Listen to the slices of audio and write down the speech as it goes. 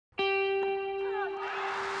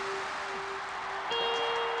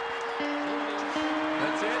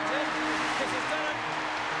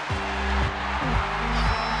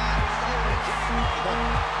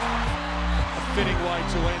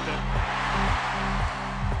to end it.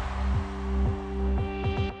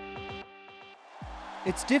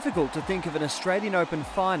 It's difficult to think of an Australian Open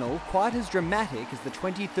final quite as dramatic as the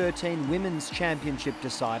 2013 Women's Championship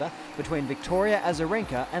decider between Victoria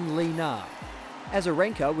Azarenka and Li Na.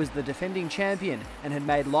 Azarenka was the defending champion and had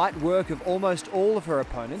made light work of almost all of her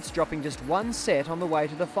opponents, dropping just one set on the way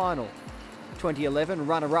to the final. 2011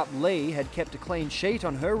 runner-up Li had kept a clean sheet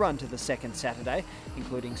on her run to the second Saturday,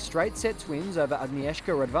 including straight sets wins over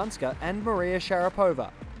Agnieszka Radwanska and Maria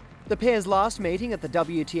Sharapova. The pair's last meeting at the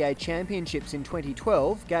WTA Championships in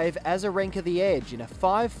 2012 gave Azarenka the edge in a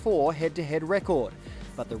 5-4 head-to-head record,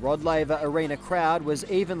 but the Rod Laver Arena crowd was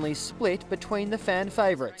evenly split between the fan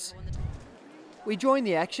favourites. We joined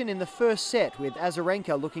the action in the first set with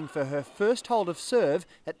Azarenka looking for her first hold of serve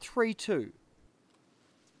at 3-2.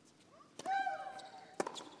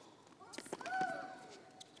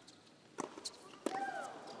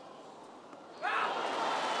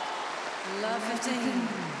 Love 15.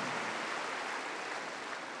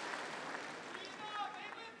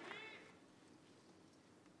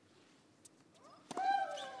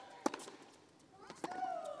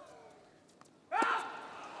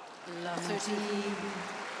 Love 13.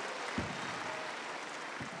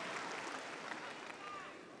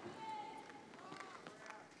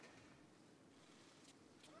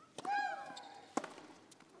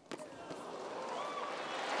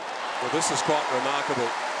 Well, this is quite remarkable.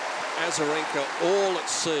 Azarenka all at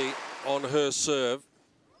sea on her serve.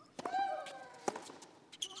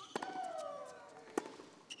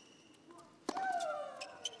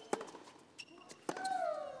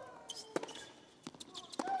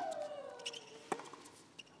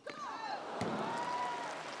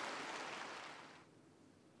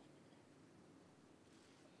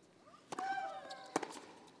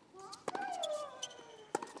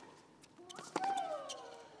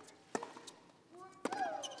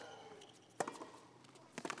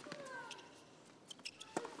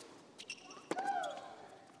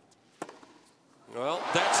 Well,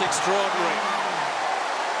 that's extraordinary.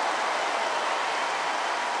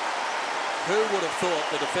 Who would have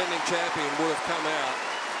thought the defending champion would have come out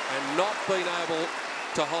and not been able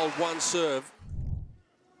to hold one serve?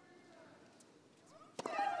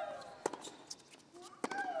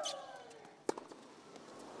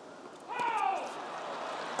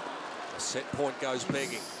 A set point goes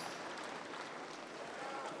begging.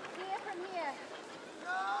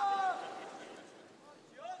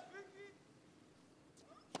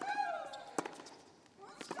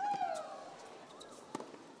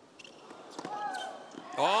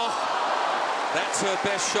 Oh, that's her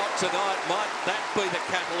best shot tonight. Might that be the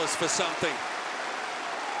catalyst for something?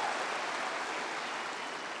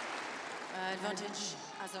 Advantage,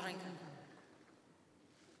 Azarenka.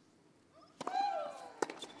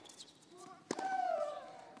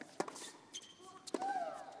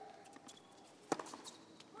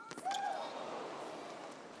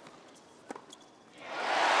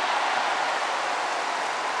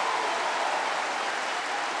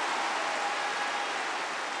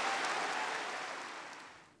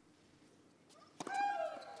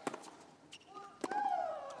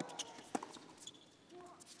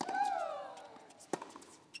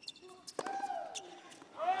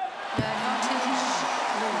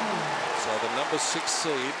 So the number 6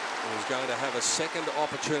 seed is going to have a second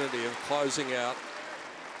opportunity of closing out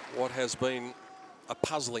what has been a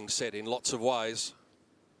puzzling set in lots of ways.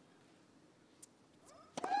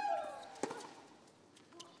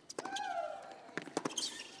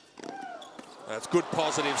 That's good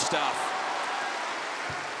positive stuff.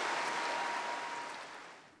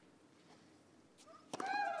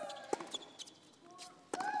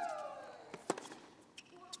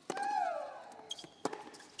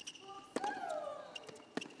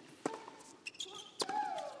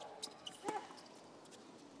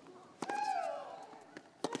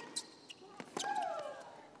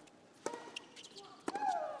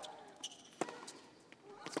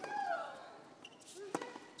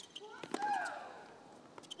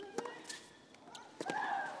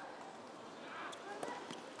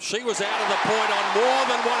 She was out of the point on more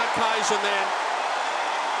than one occasion then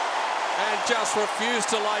and just refused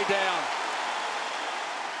to lay down.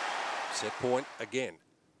 Set point again.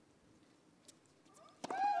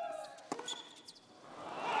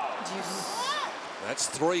 That's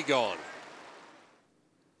 3 gone.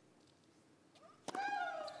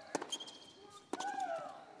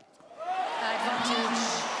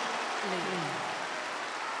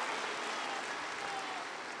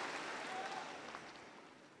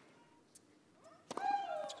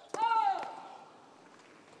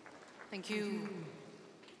 Thank you.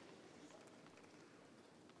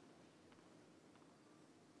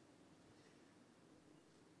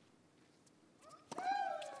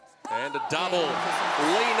 And a double.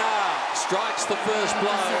 Lina strikes the first blow.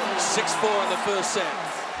 6-4 in the first set.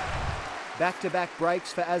 Back-to-back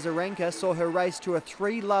breaks for Azarenka saw her race to a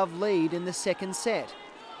 3-love lead in the second set.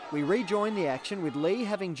 We rejoin the action with Lee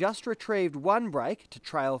having just retrieved one break to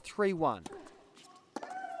trail 3-1.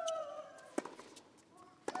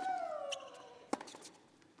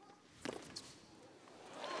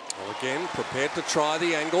 Well, again, prepared to try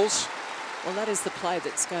the angles. Well, that is the play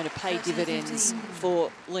that's going to pay dividends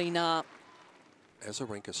for Lina.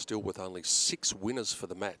 Azarenka still with only 6 winners for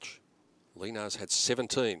the match. Lina's had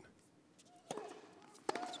 17.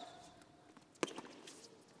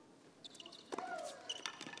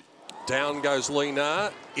 Down goes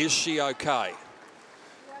Lina. Is she okay?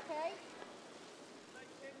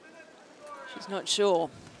 She's not sure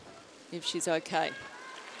if she's okay.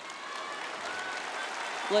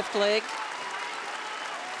 Left leg.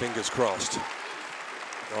 Fingers crossed.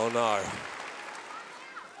 Oh no.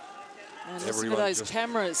 And listen to those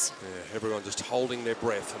cameras. Yeah, everyone just holding their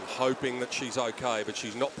breath and hoping that she's okay, but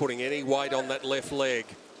she's not putting any weight on that left leg.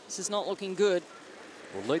 This is not looking good.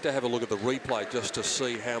 We'll need to have a look at the replay just to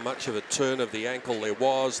see how much of a turn of the ankle there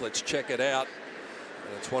was. Let's check it out.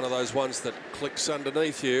 And it's one of those ones that clicks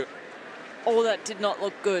underneath you. Oh, that did not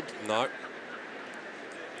look good. No.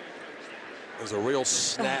 There's a real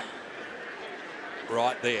snap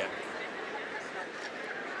right there.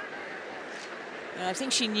 And I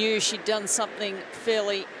think she knew she'd done something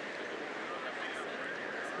fairly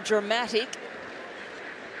dramatic.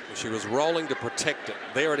 She was rolling to protect it.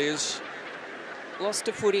 There it is. Lost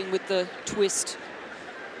her footing with the twist.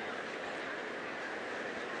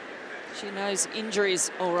 She knows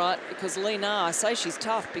injuries all right, because Lina, I say she's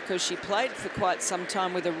tough because she played for quite some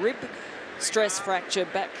time with a rib stress fracture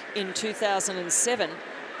back in 2007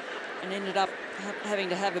 and ended up having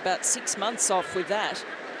to have about 6 months off with that.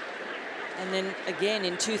 And then again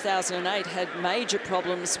in 2008 had major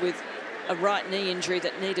problems with a right knee injury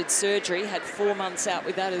that needed surgery, had 4 months out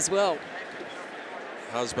with that as well.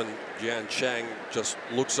 Husband Jian Chang just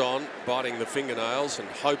looks on, biting the fingernails and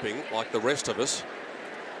hoping, like the rest of us,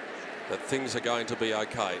 that things are going to be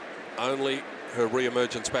okay. Only her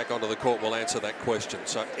re-emergence back onto the court will answer that question.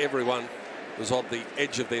 So everyone was on the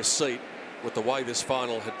edge of their seat with the way this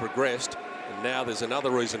final had progressed, and now there's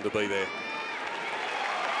another reason to be there.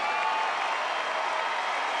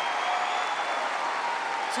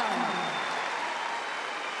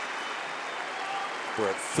 We're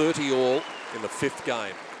at 30 all in the 5th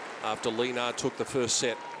game after Lina took the first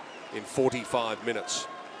set in 45 minutes.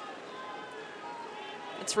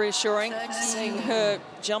 It's reassuring seeing her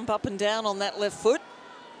jump up and down on that left foot.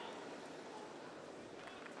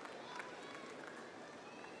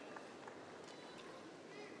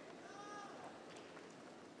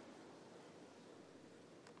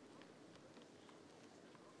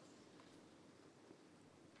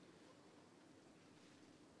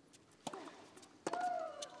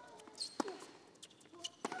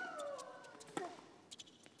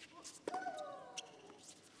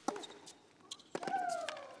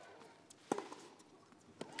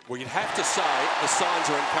 Well, you'd have to say the signs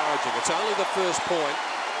are encouraging. It's only the first point,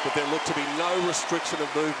 but there looked to be no restriction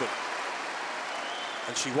of movement.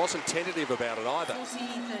 And she wasn't tentative about it either.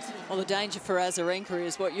 Well, the danger for Azarenka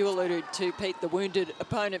is what you alluded to, Pete, the wounded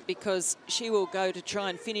opponent, because she will go to try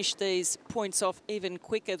and finish these points off even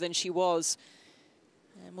quicker than she was.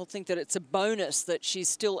 And we'll think that it's a bonus that she's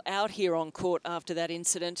still out here on court after that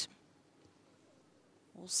incident.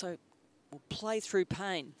 Also, will play through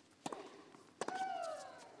pain.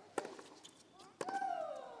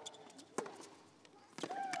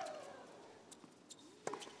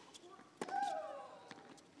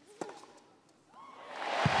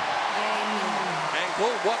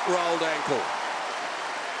 What rolled ankle?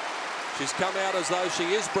 She's come out as though she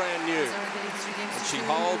is brand new. And she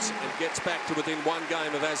holds and gets back to within 1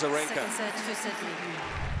 game of Azarenka.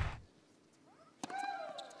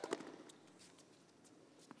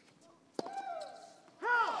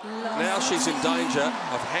 Now she's in danger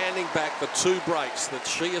of handing back the 2 breaks that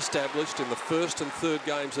she established in the 1st and 3rd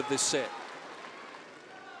games of this set.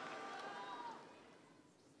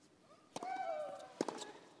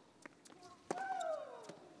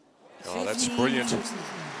 Oh, that's brilliant.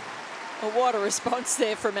 Well, what a response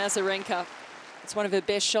there from Azarenka. It's one of her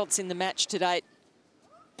best shots in the match to date.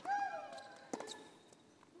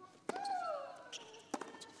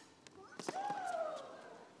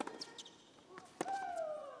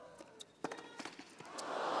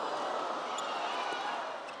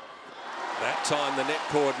 That time the net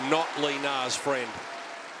cord not Lina's friend.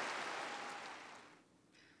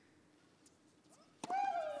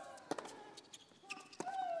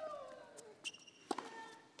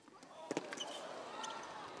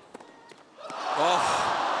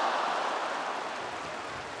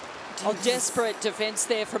 Oh, desperate defence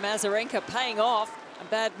there from Azarenka, paying off. A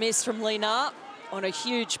bad miss from Lina on a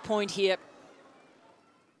huge point here.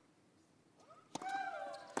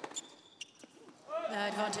 No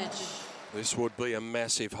advantage. This would be a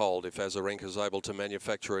massive hold if Azarenka's able to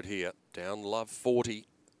manufacture it here. Down love 40.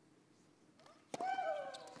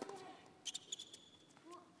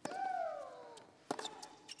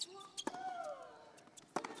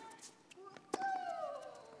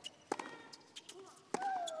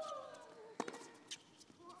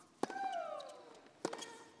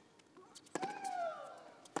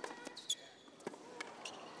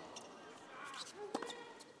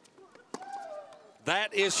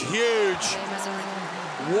 That is huge.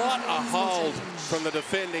 What a hold from the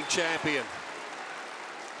defending champion.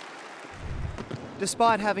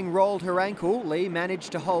 Despite having rolled her ankle, Lee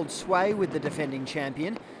managed to hold sway with the defending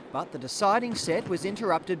champion, but the deciding set was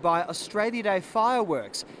interrupted by Australia Day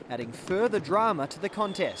fireworks, adding further drama to the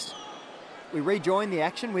contest. We rejoin the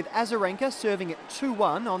action with Azarenka serving at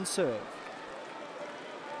 2-1 on serve.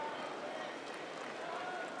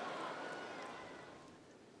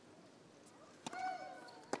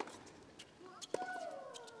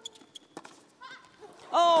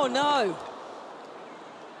 Oh, no.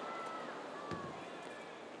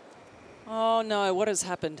 Oh, no, what has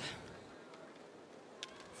happened?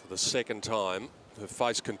 For the second time, her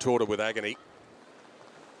face contorted with agony.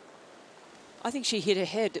 I think she hit her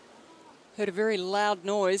head. Heard a very loud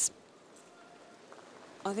noise.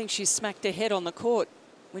 I think she smacked her head on the court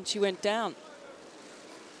when she went down.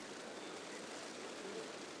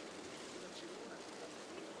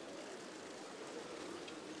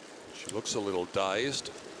 She looks a little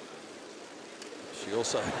dazed. She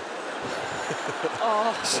also...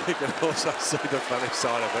 She can also see the funny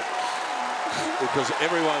side of it. Because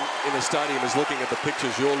everyone in the stadium is looking at the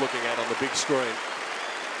pictures you're looking at on the big screen.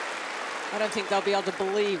 I don't think they'll be able to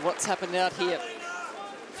believe what's happened out here.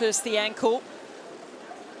 First the ankle.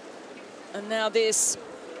 And now this.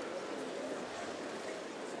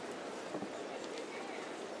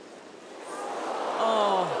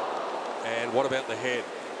 Oh. And what about the head?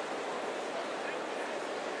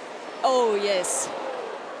 Oh, yes.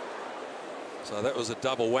 So that was a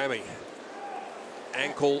double whammy.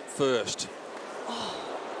 Ankle first.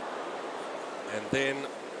 And then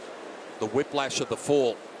the whiplash of the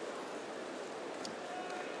fall.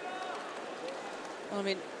 I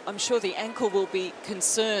mean, I'm sure the ankle will be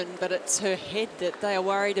concerned, but it's her head that they are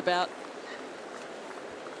worried about.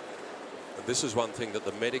 And this is one thing that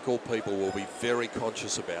the medical people will be very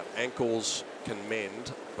conscious about. Ankles can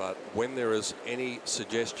mend, but when there is any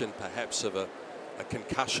suggestion perhaps of a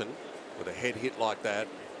concussion with a head hit like that,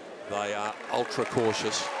 they are ultra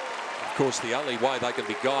cautious. Of course, the only way they can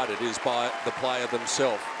be guided is by the player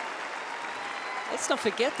themselves. Let's not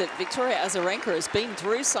forget that Victoria Azarenka has been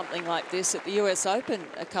through something like this at the US Open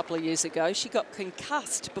a couple of years ago. She got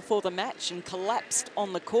concussed before the match and collapsed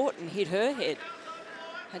on the court and hit her head.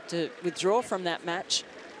 Had to withdraw from that match.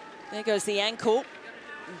 There goes the ankle.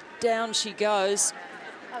 Down she goes.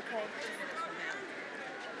 Okay.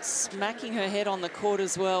 Smacking her head on the court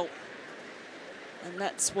as well. And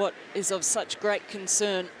that's what is of such great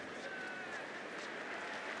concern.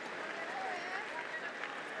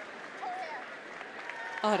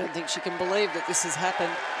 I don't think she can believe that this has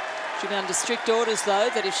happened. She'll be under strict orders,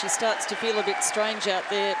 though, that if she starts to feel a bit strange out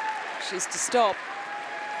there, she's to stop.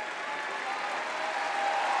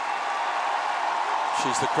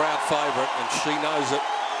 She's the crowd favourite, and she knows it.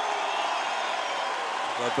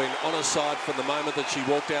 They've been on her side from the moment that she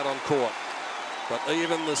walked out on court. But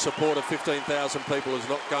even the support of 15,000 people is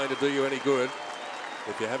not going to do you any good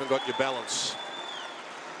if you haven't got your balance.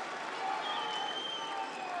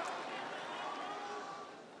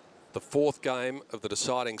 The fourth game of the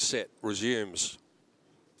deciding set resumes.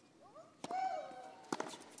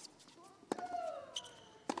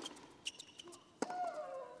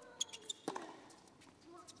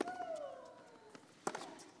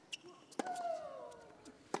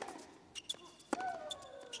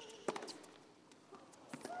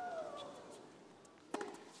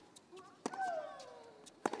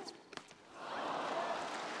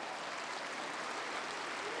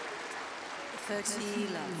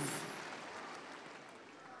 Love.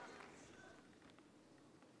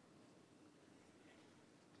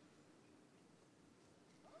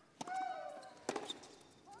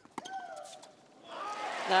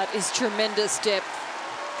 That is tremendous depth.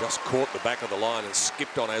 Just caught the back of the line and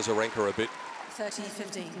skipped on Azarenka a bit.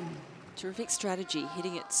 30-15. Terrific strategy,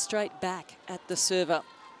 hitting it straight back at the server.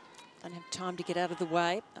 Don't have time to get out of the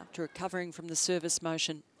way after recovering from the service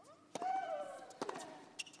motion.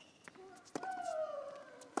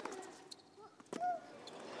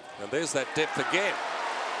 And And there's that depth again.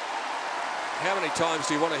 How many times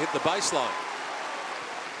do you want to hit the baseline?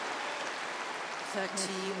 30.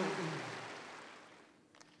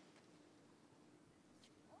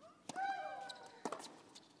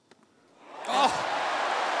 Oh!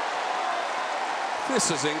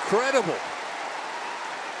 This is incredible.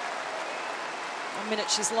 1 minute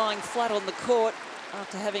she's lying flat on the court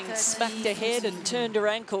after having smacked her head and turned her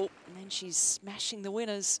ankle, and then she's smashing the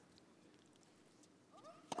winners.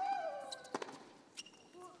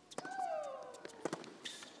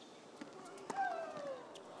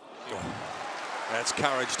 That's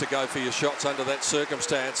courage to go for your shots under that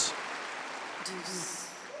circumstance.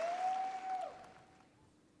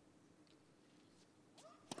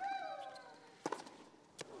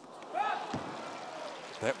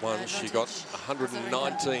 That one, she got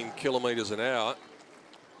 119 kilometres an hour.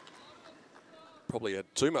 Probably had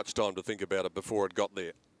too much time to think about it before it got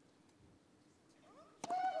there.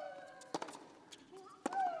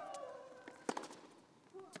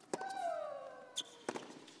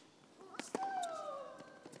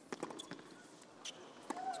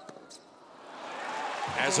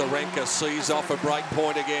 Azarenka sees off a break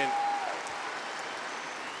point again.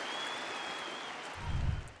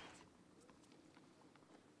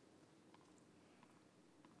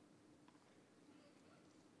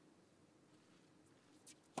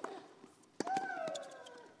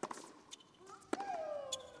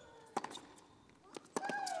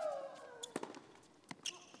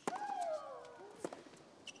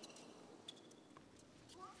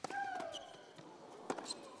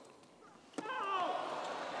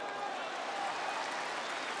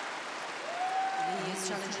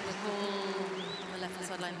 Challenging the ball on the left-hand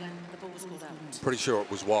sideline. The ball was called out. Pretty sure it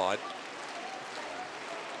was wide.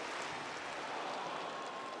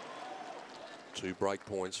 2 break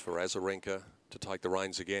points for Azarenka to take the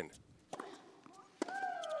reins again.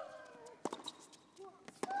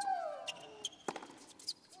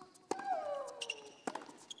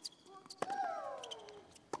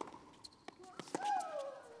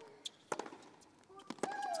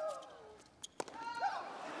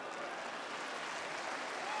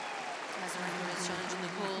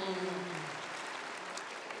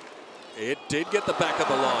 It did get the back of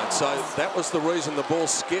the line, so that was the reason the ball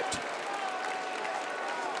skipped.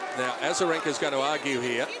 Now, Azarenka's going to argue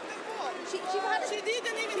here. She didn't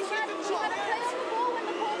even hit the ball.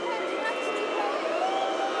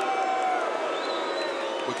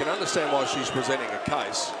 We can understand why she's presenting a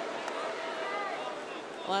case.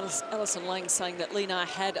 Well, Alison Lang's saying that Lina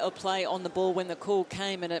had a play on the ball when the call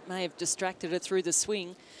came, and it may have distracted her through the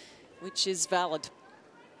swing, which is valid.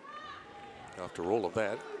 After all of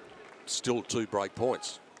that, still 2 break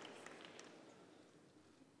points.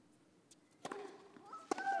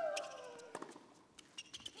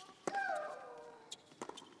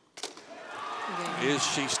 Is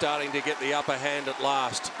she starting to get the upper hand at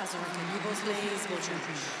last?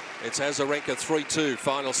 It's Azarenka 3-2,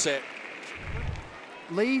 final set.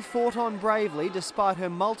 Lee fought on bravely despite her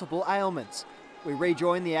multiple ailments. We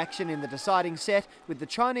rejoin the action in the deciding set with the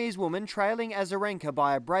Chinese woman trailing Azarenka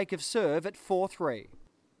by a break of serve at 4-3.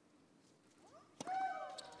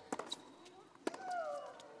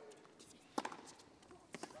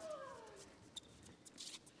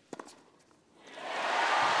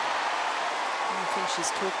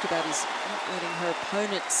 She's talked about is not letting her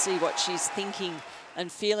opponent see what she's thinking and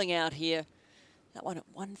feeling out here. That one at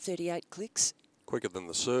 138 clicks. Quicker than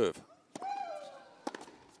the serve.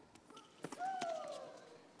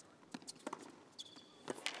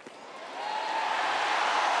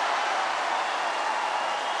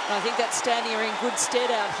 I think that's standing her in good stead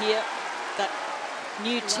out here. That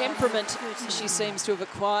new temperament she seems to have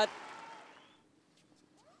acquired.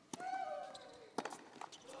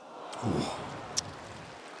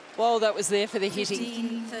 Whoa, that was there for the hitting.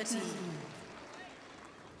 15-13.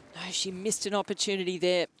 No, she missed an opportunity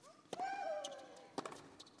there.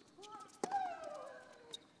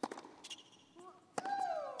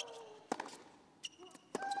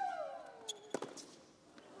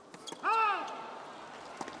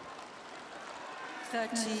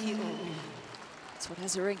 That's what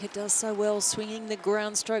Azarenka does so well, swinging the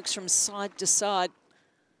ground strokes from side to side.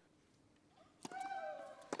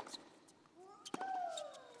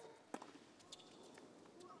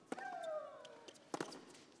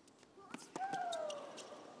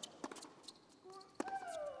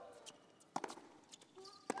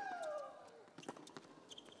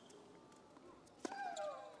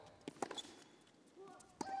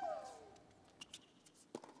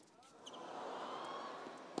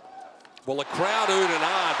 Well, the crowd oohed and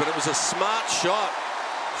ahed, but it was a smart shot.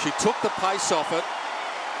 She took the pace off it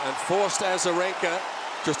and forced Azarenka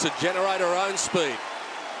just to generate her own speed.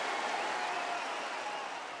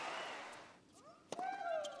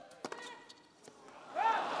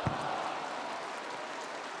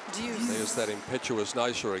 There's that impetuous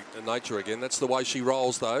nature again. That's the way she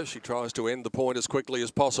rolls, though. She tries to end the point as quickly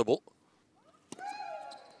as possible.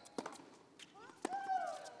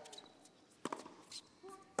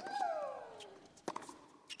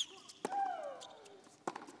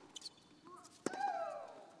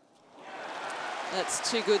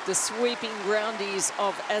 That's too good. The sweeping groundies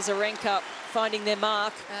of Azarenka finding their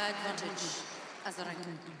mark. Advantage, Azarenka.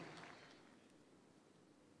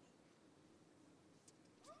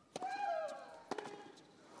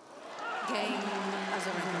 Game,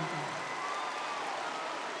 Azarenka.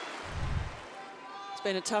 It's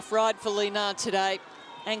been a tough ride for Lina today.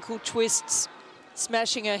 Ankle twists,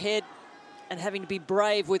 smashing her head, and having to be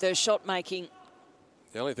brave with her shot making.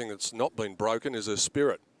 The only thing that's not been broken is her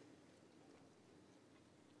spirit.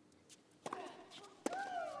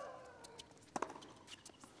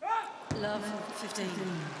 Love 15.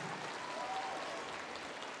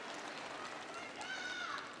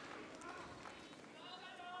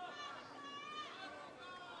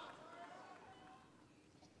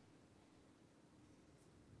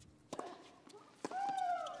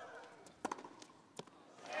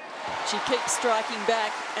 She keeps striking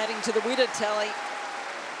back, adding to the winner tally.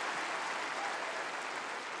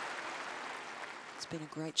 It's been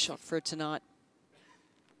a great shot for her tonight.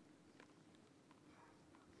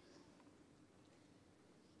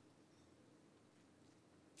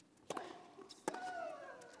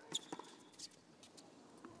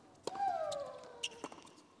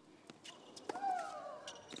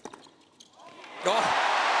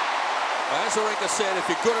 Azarenka said, if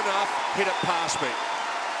you're good enough, hit it past me.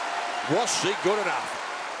 Was she good enough?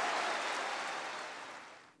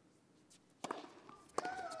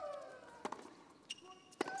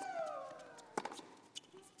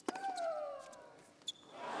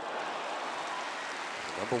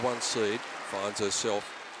 The #1 seed finds herself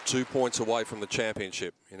 2 points away from the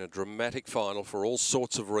championship in a dramatic final for all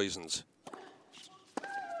sorts of reasons.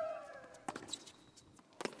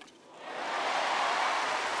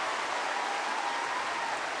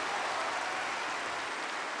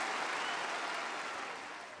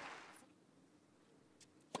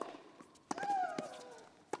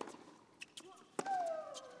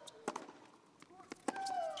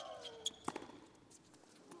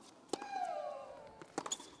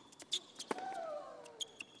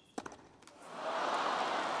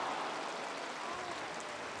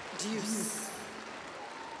 Deuce.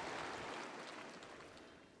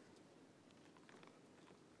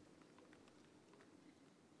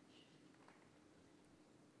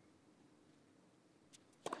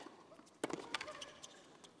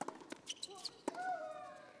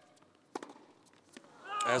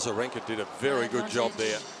 Azarenka did a very good job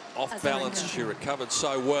there. Off balance, she recovered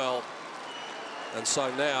so well. And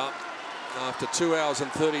so now, after 2 hours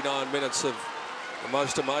and 39 minutes of the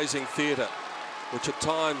most amazing theatre, which at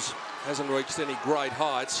times hasn't reached any great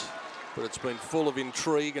heights, but it's been full of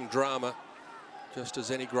intrigue and drama, just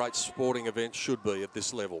as any great sporting event should be at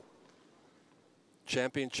this level.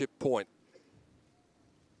 Championship point.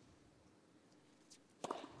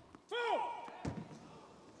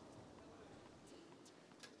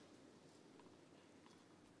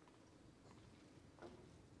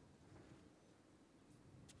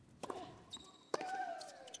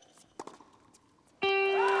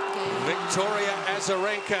 Victoria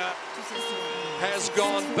Azarenka has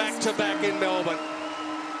gone back-to-back in Melbourne.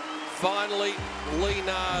 Finally,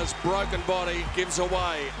 Lina's broken body gives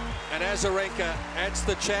away, and Azarenka adds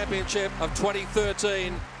the championship of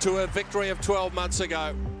 2013 to her victory of 12 months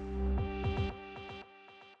ago.